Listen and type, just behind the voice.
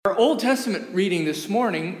Old Testament reading this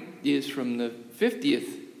morning is from the 50th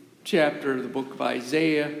chapter of the book of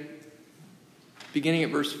Isaiah, beginning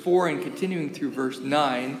at verse 4 and continuing through verse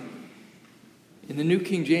 9. In the New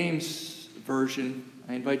King James Version,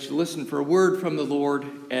 I invite you to listen for a word from the Lord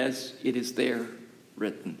as it is there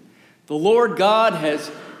written. The Lord God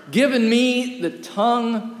has given me the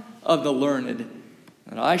tongue of the learned,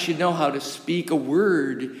 that I should know how to speak a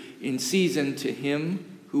word in season to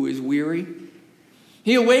him who is weary.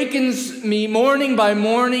 He awakens me morning by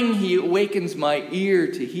morning. He awakens my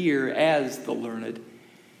ear to hear as the learned.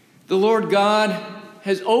 The Lord God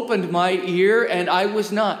has opened my ear, and I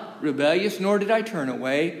was not rebellious, nor did I turn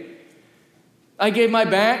away. I gave my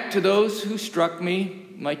back to those who struck me,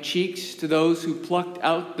 my cheeks to those who plucked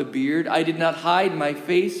out the beard. I did not hide my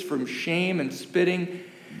face from shame and spitting.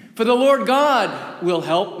 For the Lord God will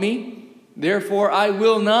help me. Therefore I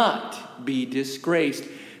will not be disgraced.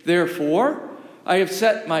 Therefore I have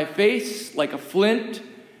set my face like a flint,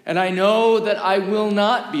 and I know that I will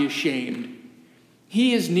not be ashamed.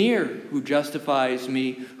 He is near who justifies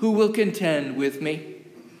me, who will contend with me.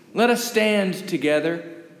 Let us stand together.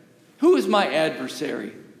 Who is my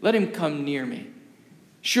adversary? Let him come near me.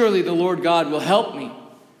 Surely the Lord God will help me.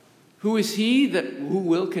 Who is he who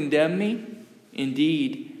will condemn me?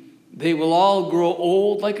 Indeed, they will all grow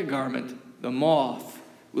old like a garment. The moth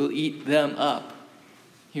will eat them up.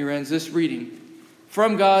 Here ends this reading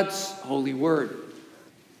from God's holy word.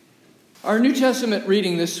 Our New Testament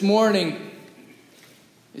reading this morning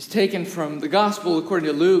is taken from the Gospel according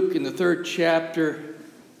to Luke in the 3rd chapter,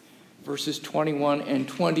 verses 21 and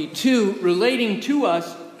 22, relating to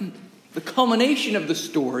us the culmination of the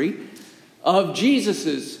story of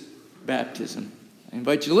Jesus' baptism. I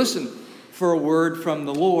invite you to listen for a word from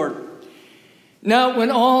the Lord. Now, when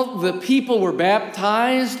all the people were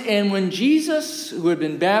baptized, and when Jesus, who had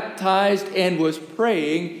been baptized and was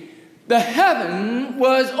praying, the heaven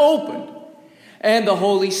was opened, and the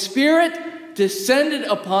Holy Spirit descended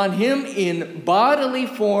upon him in bodily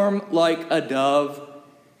form like a dove,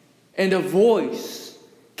 and a voice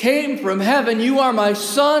came from heaven, "You are my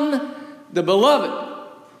Son, the Beloved.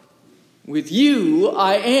 With you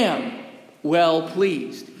I am well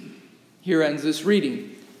pleased." Here ends this reading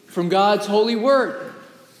from God's holy word.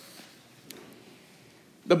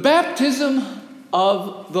 The baptism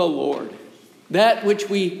of the Lord, that which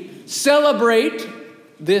we celebrate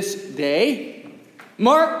this day,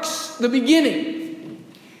 marks the beginning.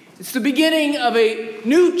 It's the beginning of a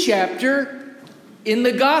new chapter in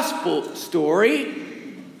the gospel story.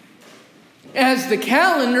 As the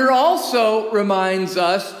calendar also reminds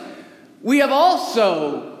us, we have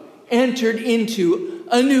also entered into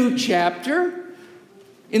a new chapter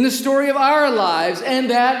in the story of our lives and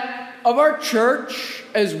that of our church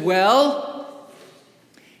as well.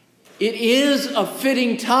 It is a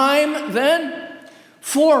fitting time then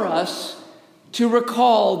for us to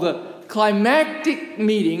recall the climactic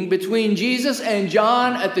meeting between Jesus and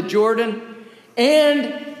John at the Jordan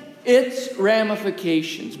and its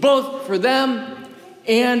ramifications, both for them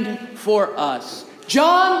and for us.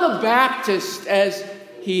 John the Baptist, as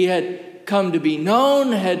he had come to be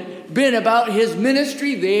known, had been about his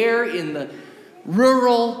ministry there in the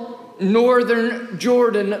rural northern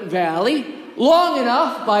Jordan Valley long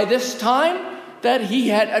enough by this time that he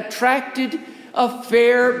had attracted a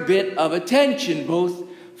fair bit of attention, both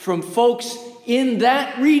from folks in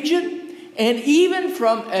that region and even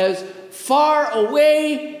from as far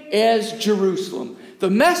away as Jerusalem. The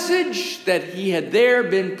message that he had there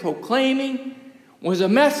been proclaiming was a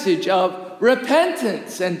message of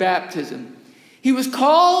repentance and baptism. He was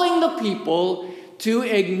calling the people to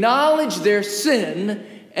acknowledge their sin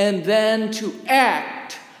and then to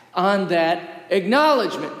act on that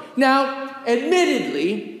acknowledgement. Now,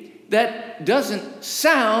 admittedly, that doesn't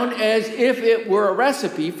sound as if it were a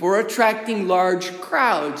recipe for attracting large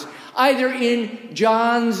crowds, either in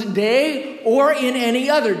John's day or in any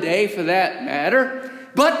other day for that matter.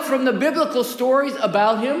 But from the biblical stories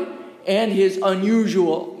about him and his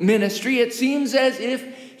unusual ministry, it seems as if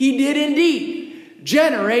he did indeed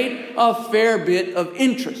generate a fair bit of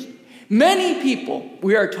interest. Many people,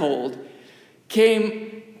 we are told,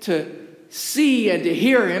 came to see and to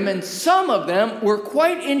hear him, and some of them were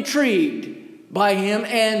quite intrigued by him,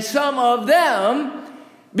 and some of them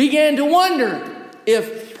began to wonder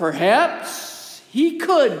if perhaps he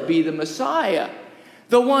could be the Messiah,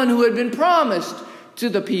 the one who had been promised to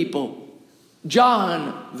the people.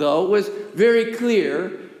 John, though, was very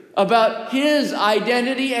clear about his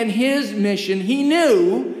identity and his mission. He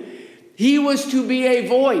knew he was to be a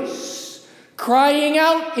voice crying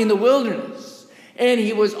out in the wilderness, and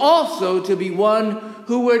he was also to be one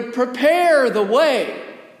who would prepare the way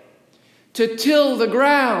to till the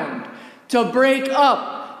ground, to break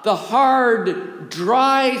up the hard,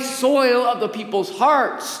 dry soil of the people's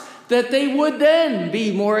hearts, that they would then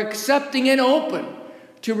be more accepting and open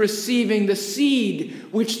to receiving the seed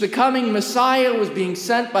which the coming Messiah was being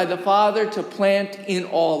sent by the Father to plant in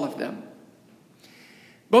all of them.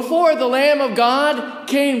 Before the Lamb of God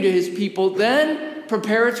came to his people, then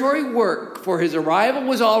preparatory work for his arrival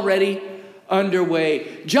was already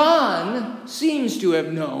underway. John seems to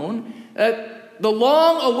have known that the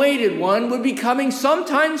long-awaited one would be coming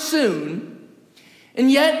sometime soon, and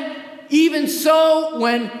yet, even so,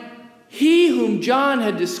 when he whom John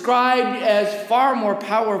had described as far more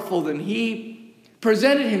powerful than he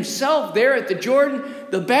presented himself there at the Jordan,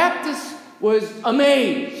 the Baptist was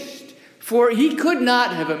amazed. For he could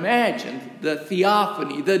not have imagined the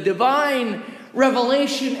theophany, the divine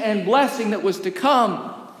revelation and blessing that was to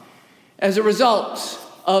come as a result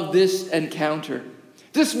of this encounter.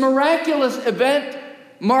 This miraculous event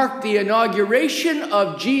marked the inauguration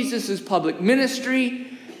of Jesus' public ministry,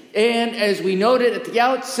 and as we noted at the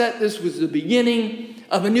outset, this was the beginning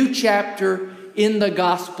of a new chapter in the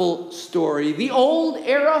gospel story. The old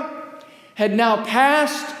era had now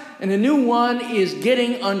passed, and a new one is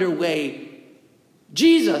getting underway.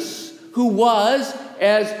 Jesus, who was,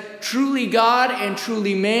 as truly God and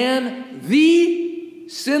truly man, the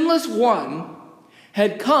sinless one,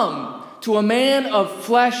 had come to a man of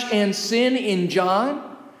flesh and sin in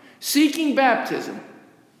John, seeking baptism.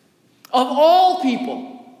 Of all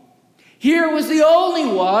people, here was the only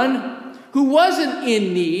one who wasn't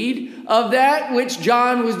in need of that which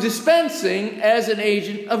John was dispensing as an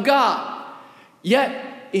agent of God.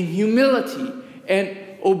 Yet, in humility and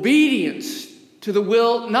obedience to the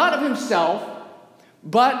will, not of himself,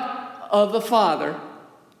 but of the Father,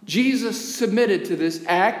 Jesus submitted to this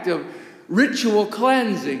act of ritual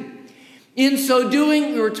cleansing. In so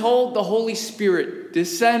doing, we were told the Holy Spirit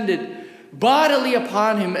descended bodily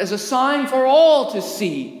upon him as a sign for all to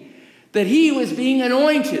see that he was being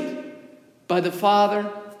anointed by the Father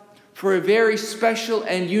for a very special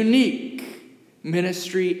and unique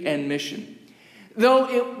ministry and mission. Though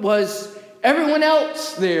it was everyone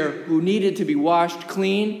else there who needed to be washed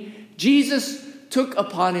clean, Jesus took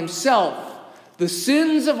upon himself the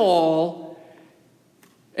sins of all,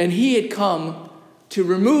 and he had come to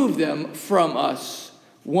remove them from us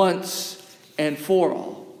once and for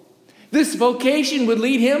all. This vocation would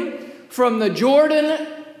lead him from the Jordan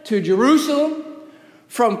to Jerusalem,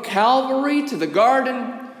 from Calvary to the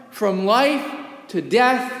garden, from life to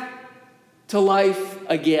death to life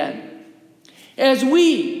again. As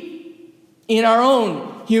we, in our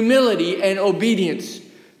own humility and obedience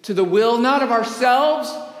to the will, not of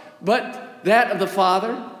ourselves, but that of the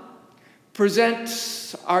Father,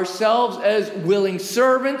 present ourselves as willing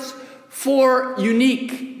servants for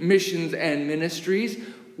unique missions and ministries,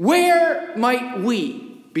 where might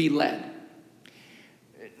we be led?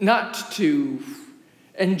 Not to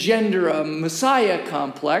engender a Messiah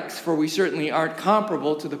complex, for we certainly aren't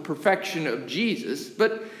comparable to the perfection of Jesus,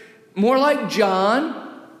 but more like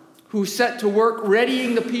John, who set to work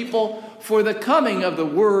readying the people for the coming of the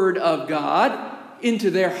Word of God into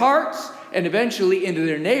their hearts and eventually into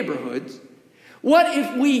their neighborhoods. What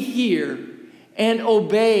if we hear and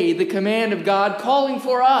obey the command of God calling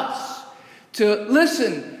for us to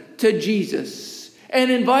listen to Jesus and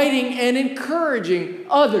inviting and encouraging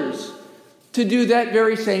others to do that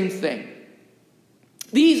very same thing?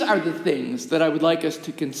 These are the things that I would like us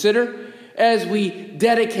to consider as we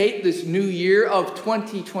dedicate this new year of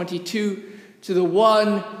 2022 to the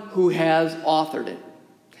one who has authored it.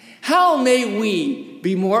 How may we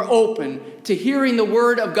be more open to hearing the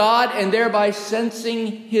word of God and thereby sensing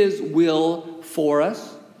his will for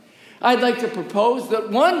us? I'd like to propose that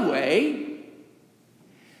one way,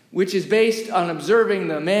 which is based on observing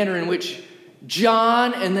the manner in which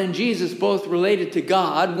John and then Jesus both related to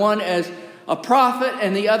God, one as a prophet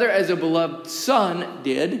and the other as a beloved son,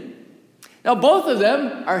 did. Now, both of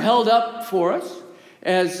them are held up for us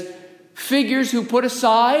as figures who put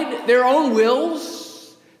aside their own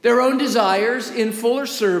wills, their own desires in fuller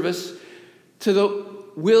service to the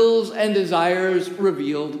wills and desires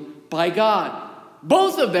revealed by God.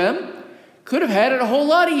 Both of them could have had it a whole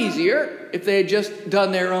lot easier if they had just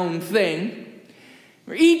done their own thing.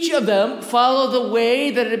 Each of them followed the way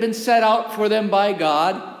that had been set out for them by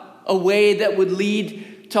God, a way that would lead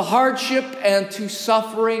to hardship and to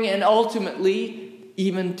suffering and ultimately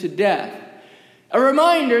even to death. A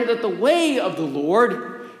reminder that the way of the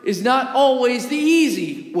Lord is not always the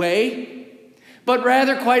easy way, but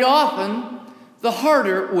rather quite often the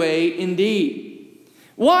harder way indeed.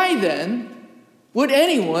 Why then would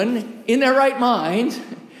anyone in their right mind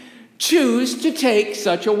choose to take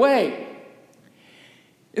such a way.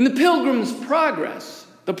 In The Pilgrim's Progress,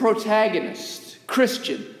 the protagonist,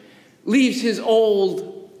 Christian, leaves his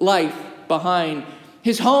old life behind,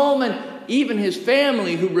 his home and even his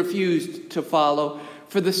family who refused to follow,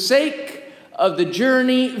 for the sake of the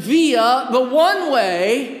journey via the one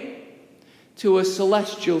way to a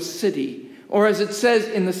celestial city, or as it says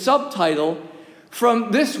in the subtitle,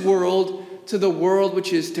 from this world to the world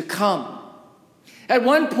which is to come. At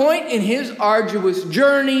one point in his arduous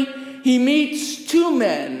journey, he meets two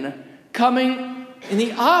men coming in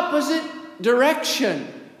the opposite direction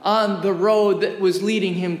on the road that was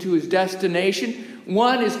leading him to his destination.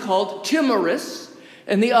 One is called Timorous,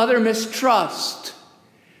 and the other Mistrust.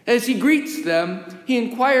 As he greets them, he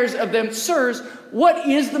inquires of them, "Sirs, what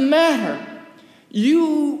is the matter?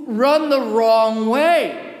 You run the wrong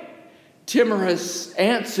way." Timorous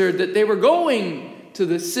answered that they were going to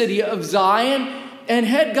the city of Zion and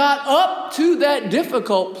had got up to that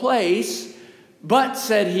difficult place. "But,"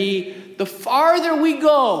 said he, "the farther we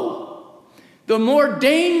go, the more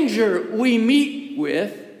danger we meet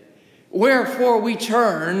with, wherefore we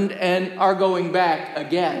turned and are going back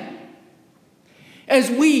again." As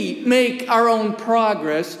we make our own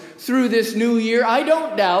progress through this new year, I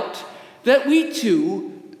don't doubt that we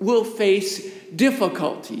too will face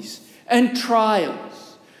difficulties and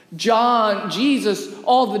trials. John, Jesus,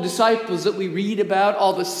 all the disciples that we read about,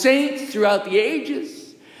 all the saints throughout the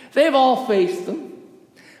ages, they've all faced them.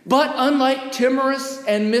 But unlike Timorous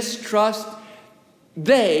and Mistrust,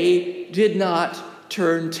 they did not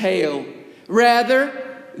turn tail. Rather,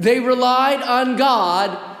 they relied on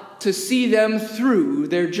God to see them through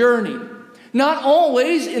their journey. Not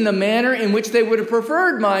always in the manner in which they would have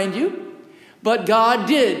preferred, mind you, but God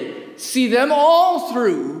did see them all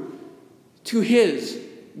through to his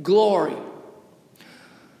glory.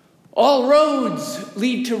 All roads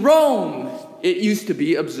lead to Rome, it used to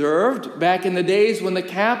be observed back in the days when the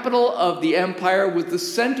capital of the empire was the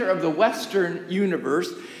center of the Western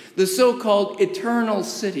universe, the so-called Eternal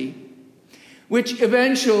City, which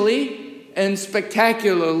eventually and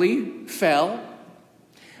spectacularly fell.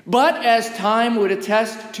 But as time would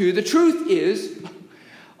attest to, the truth is,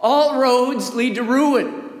 all roads lead to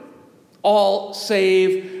ruin, all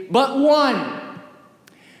save but one.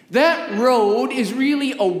 That road is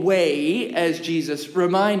really a way, as Jesus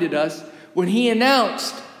reminded us when he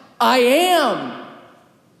announced, "I am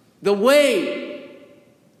the way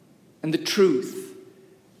and the truth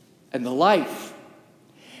and the life."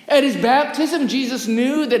 At his baptism, Jesus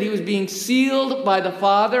knew that he was being sealed by the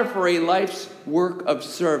Father for a life's work of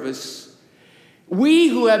service. We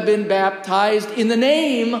who have been baptized in the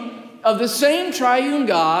name of the same triune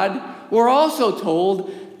God were also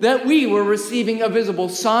told that we were receiving a visible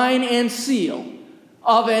sign and seal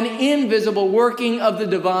of an invisible working of the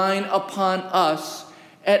divine upon us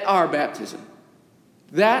at our baptism.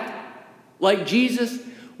 That, like Jesus,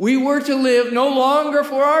 we were to live no longer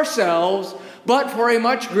for ourselves, but for a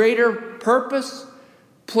much greater purpose,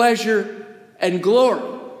 pleasure, and glory,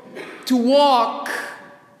 to walk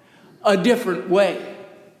a different way.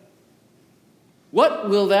 What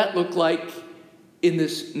will that look like in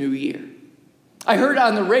this new year? I heard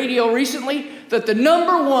on the radio recently that the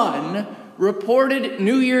number one reported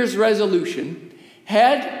New Year's resolution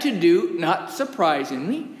had to do, not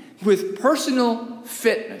surprisingly, with personal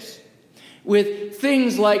fitness, with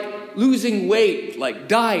things like losing weight, like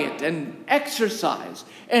diet and exercise.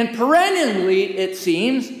 And perennially, it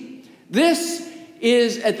seems, this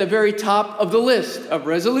is at the very top of the list of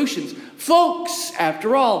resolutions. Folks,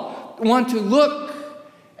 after all, want to look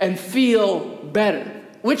and feel better,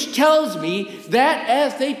 which tells me that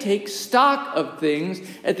as they take stock of things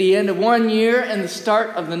at the end of one year and the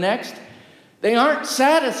start of the next, they aren't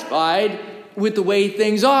satisfied with the way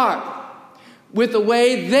things are, with the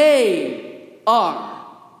way they are,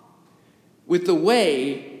 with the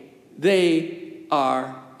way they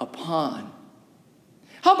are upon.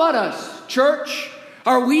 How about us, church?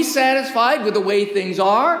 Are we satisfied with the way things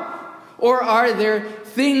are? Or are there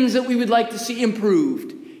things that we would like to see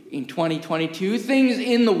improved in 2022? Things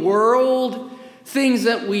in the world, things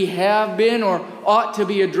that we have been or ought to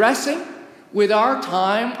be addressing with our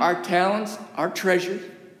time, our talents, our treasures,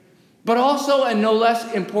 but also, and no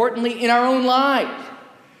less importantly, in our own lives,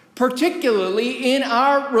 particularly in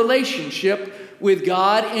our relationship with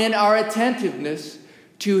God and our attentiveness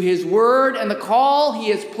to his word and the call he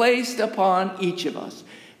has placed upon each of us,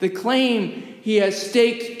 the claim he has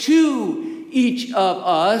staked to each of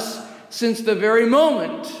us since the very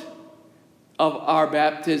moment of our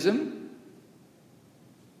baptism.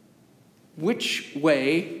 Which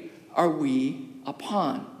way are we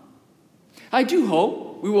upon? I do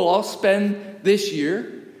hope we will all spend this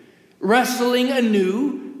year wrestling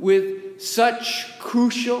anew with such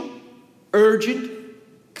crucial, urgent,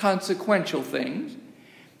 consequential things.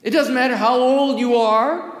 It doesn't matter how old you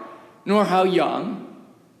are, nor how young,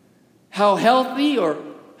 how healthy or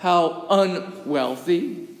how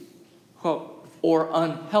unwealthy, or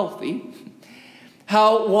unhealthy,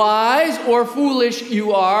 how wise or foolish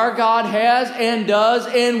you are, God has and does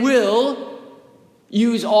and will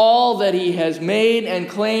use all that he has made and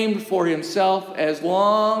claimed for himself as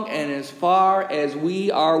long and as far as we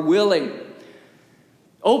are willing.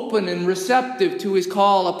 Open and receptive to his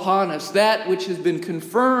call upon us, that which has been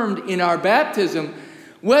confirmed in our baptism,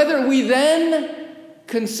 whether we then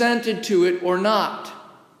consented to it or not.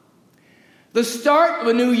 The start of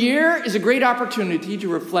a new year is a great opportunity to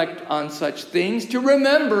reflect on such things, to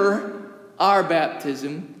remember our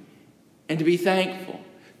baptism, and to be thankful,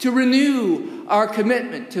 to renew our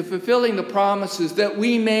commitment to fulfilling the promises that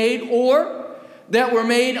we made or that were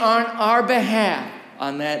made on our behalf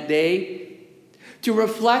on that day, to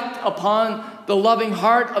reflect upon the loving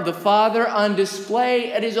heart of the Father on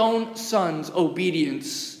display at his own Son's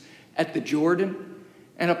obedience at the Jordan,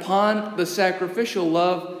 and upon the sacrificial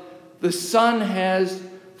love the Son has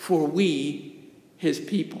for we, his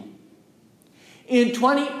people. In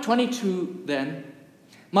 2022, then,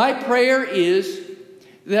 my prayer is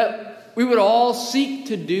that we would all seek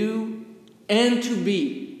to do and to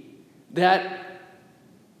be that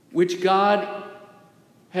which God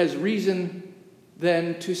has reason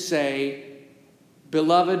then to say,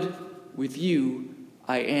 "Beloved, with you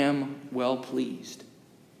I am well pleased."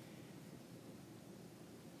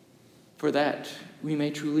 For that we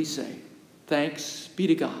may truly say, thanks be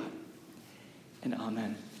to God, and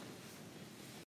amen.